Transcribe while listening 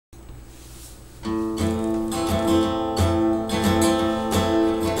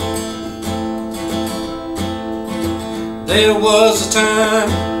There was a time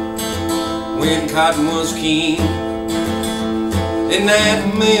when cotton was king in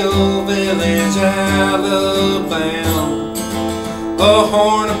that mill village, Alabama. A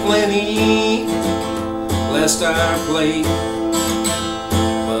horn of plenty blessed our plate,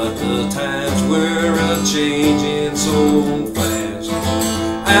 but the times were a-changing so fast.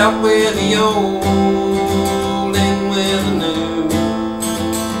 Out with the old, in with the new.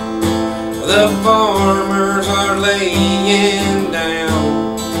 The farmers are laying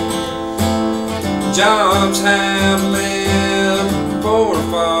down. Jobs have left for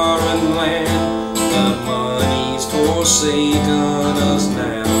foreign land. The money's forsaken us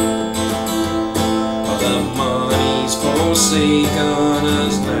now. The money's forsaken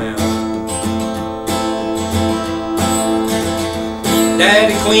us now.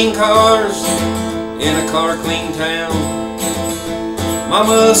 Daddy cleaned cars in a car clean town.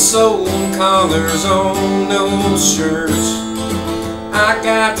 Mama sewed collars on those shirts. I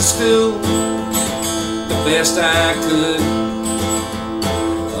got to school the best I could.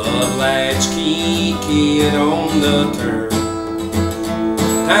 A latchkey kid on the turf.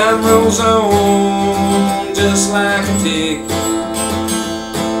 Time rolls on just like a tick,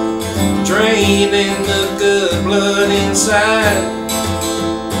 draining the good blood inside.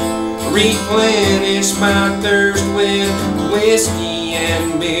 Replenish my thirst with whiskey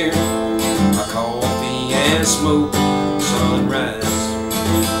and beer, a coffee and smoke sunrise.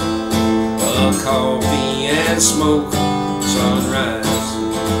 A coffee and smoke sunrise.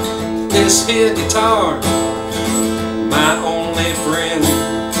 This here guitar, my only friend.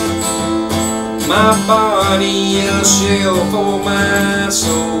 My body a shell for my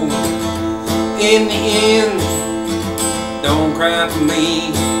soul. In the end, don't cry for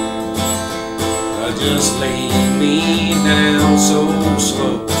me. Just lay me down so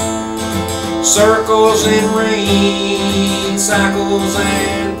slow. Circles and rain, cycles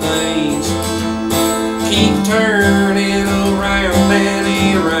and things keep turning around and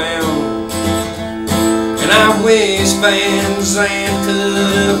around. And I wish Van Zandt could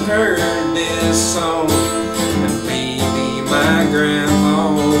have heard this song, and maybe my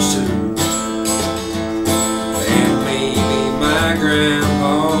grandpa's too, and maybe my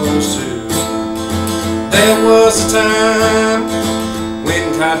grandpa's too. There was a time when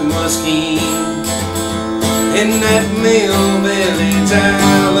cotton was king in that mill village,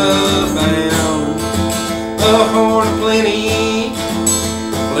 Alabama. A horn of plenty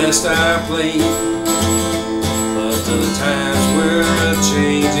blessed our plate, but the time